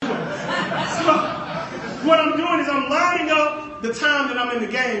what I'm doing is I'm lining up the time that I'm in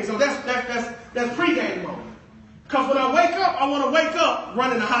the game. So that's pre-game mode. Because when I wake up, I want to wake up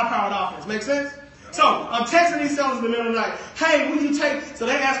running a high-powered offense. Make sense? So I'm texting these sellers in the middle of the night. Hey, will you take, so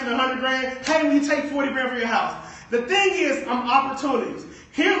they're asking $100 grand. Hey, will you take 40 grand for your house? The thing is, I'm opportunities.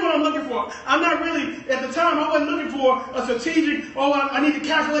 Here's what I'm looking for. I'm not really, at the time, I wasn't looking for a strategic, I need to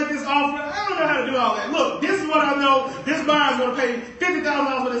calculate this offer. I don't know how to do all that. Look, this is what I know. This buyer's going to pay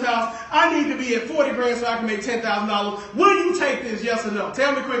 $50,000 for this house. I need to be at 40 grand so I can make $10,000. Will you take this, yes or no?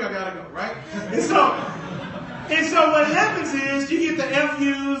 Tell me quick, I got to go, right? And so what happens is you get the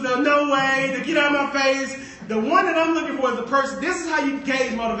FUs, the no way, the get out of my face. The one that I'm looking for is the person. This is how you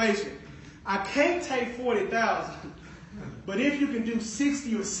gauge motivation. I can't take 40,000. But if you can do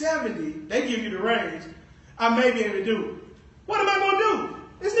 60 or 70, they give you the range, I may be able to do it. What am I going to do?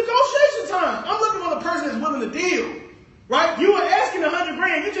 It's negotiation time. I'm looking for the person that's willing to deal. Right? You were asking 100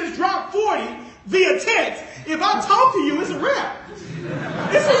 grand. You just dropped 40 via text. If I talk to you, it's a wrap.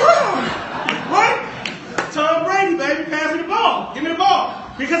 It's a wrap. Right? Tom Brady, baby, pass me the ball. Give me the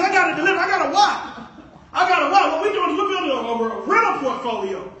ball. Because I got to deliver. I got to watch. What we're doing is we're building a rental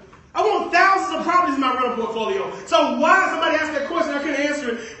portfolio. I want thousands of properties in my rental portfolio. So why, somebody asked that question, I couldn't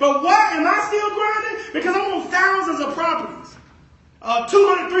answer it. But why am I still grinding? Because I want thousands of properties.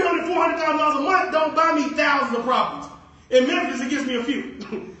 $200,000, $300,000, $400,000 a month don't buy me thousands of properties. In Memphis, it gives me a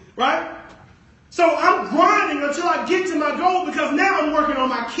few. Right? So I'm grinding until I get to my goal because now I'm working on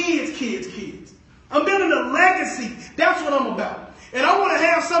my kids. I'm building a legacy. That's what I'm about. And I want to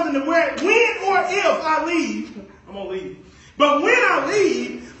have something to wear when or if I leave. I'm going to leave. But when I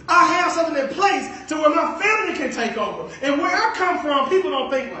leave, I have something in place to where my family can take over. And where I come from, people don't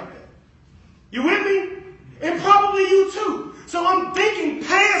think like that. You with me? And probably you too. So I'm thinking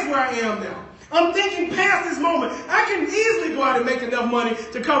past where I am now. I'm thinking past this moment. I can easily go out and make enough money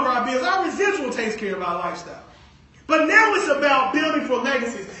to cover our bills. Our residual takes care of our lifestyle. But now it's about building for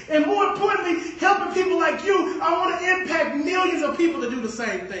legacies. And more importantly, helping people like you. I want to impact millions of people to do the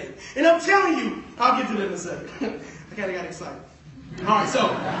same thing. And I'm telling you, I'll get to that in a second. I kind of got excited. All right, so,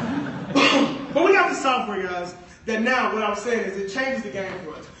 but we got the software, guys, that now what I'm saying is it changes the game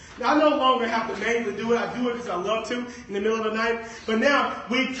for us. Now, I no longer have to manually do it. I do it because I love to in the middle of the night. But now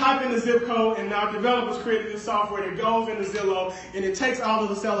we type in the zip code, and our developers created this software that goes into Zillow, and it takes all of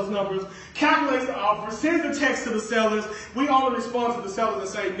the sellers' numbers, calculates the offer, sends the text to the sellers. We only respond to the sellers and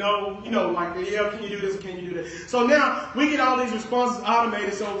say no, like, yeah, can you do this or can you do that? So now we get all these responses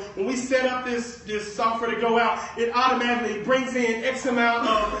automated. So when we set up this software to go out, it automatically brings in X amount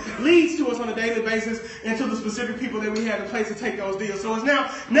of leads to us on a daily basis and to the specific people that we have in place to take those deals. So it's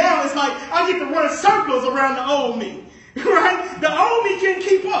now it's like I get to run circles around the old me, right? The old me can't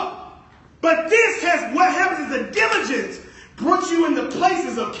keep up. But what happens is the diligence brought you in the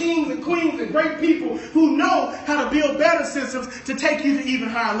places of kings and queens and great people who know how to build better systems to take you to even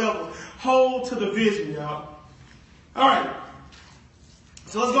higher levels. Hold to the vision, y'all. All right.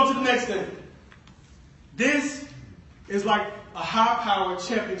 So let's go to the next thing. This is like a high-powered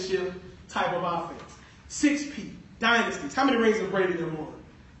championship type of offense. 6P, dynasties. How many rings have Brady done won?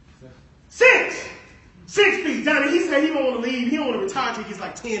 6 P, Johnny. He said he don't want to leave. He don't want to retire until he gets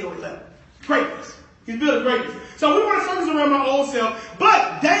like 10 or 11. Greatness. He's building greatness. So we run circles around my old self,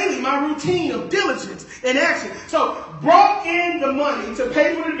 but daily my routine of diligence and action. So brought in the money to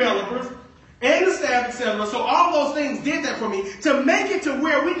pay for the developers and the staff, etc. So all those things did that for me to make it to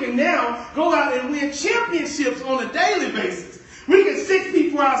where we can now go out and win championships on a daily basis. We can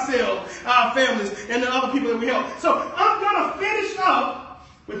 6P for ourselves, our families, and the other people that we help. So I'm going to finish up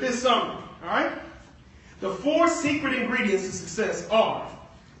with this summary. All right? The 4 secret ingredients to success are,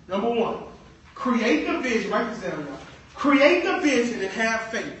 number 1, create the vision. Write this down, y'all. Create the vision and have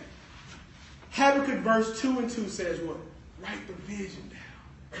faith. Habakkuk verse 2 and 2 says what? Write the vision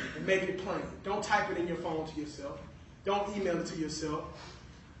down and make it plain. Don't type it in your phone to yourself. Don't email it to yourself.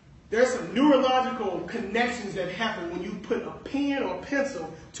 There's some neurological connections that happen when you put a pen or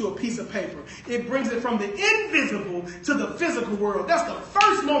pencil to a piece of paper. It brings it from the invisible to the physical world. That's the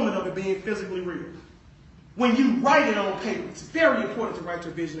first moment of it being physically real. When you write it on paper, it's very important to write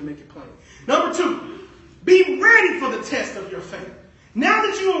your vision and make it plain. Number 2, be ready for the test of your faith. Now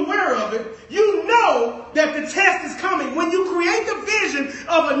that you're aware of it, you know that the test is coming. When you create the vision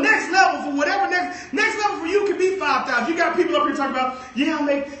of a next level for whatever next level for you could be 5,000. You got people up here talking about, yeah, I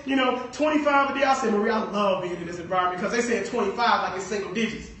make, 25 a day. I say, Maria, I love being in this environment because they say 25 like it's single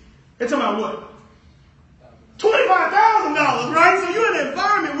digits. They're talking about what? $25,000, right? So you're in an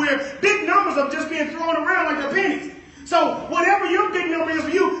environment where big numbers are just being thrown around like they're pennies. So whatever your big number is for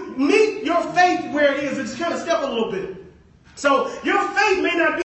you, meet your faith where it is and just kind of step a little bit. So your faith may not be